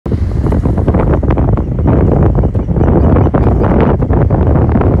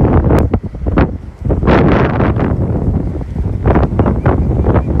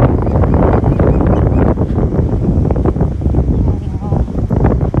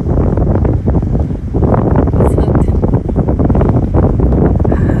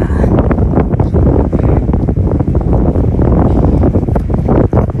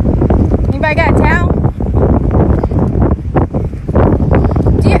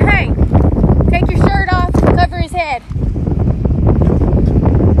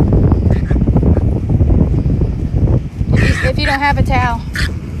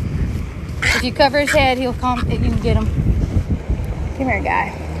you cover his head, he'll calm. You can get him. Come here, guy.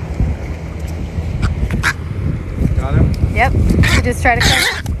 Got him? Yep. So just try to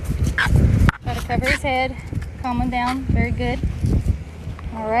cover his head, calm him down. Very good.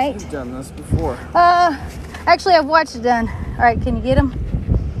 All right. He's done this before. Actually, I've watched it done. All right, can you get him?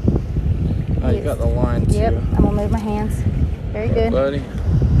 Oh, you got the line too. Yep. I'm gonna move my hands. Very good, buddy.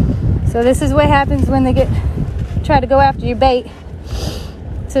 So this is what happens when they try to go after your bait.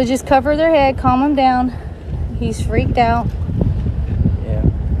 So just cover their head, calm them down. He's freaked out. Yeah.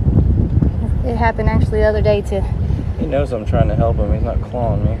 It happened actually the other day too. He knows I'm trying to help him. He's not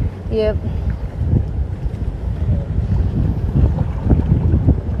clawing me. Yep.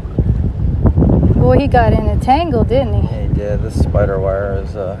 Boy, he got in a tangle, didn't he? Yeah, he did. This spider wire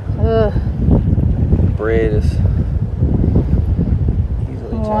is braid is easily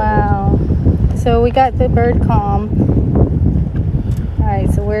tangled. Wow. So we got the bird calm. All right.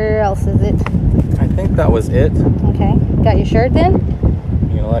 So where else is it? I think that was it. Okay. Got your shirt then?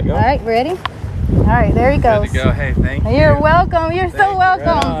 You gonna let go? All right. Ready? All right. There he goes. Good to go. Hey, thank you. You're welcome. You're so welcome.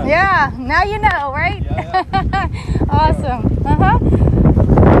 Right on. Yeah. Now you know, right? Yeah. Awesome.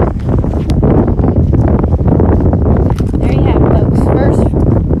 There you have it, folks. First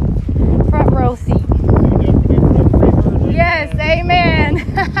front row seat. Yes, amen.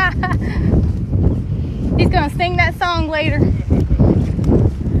 He's gonna sing that song later.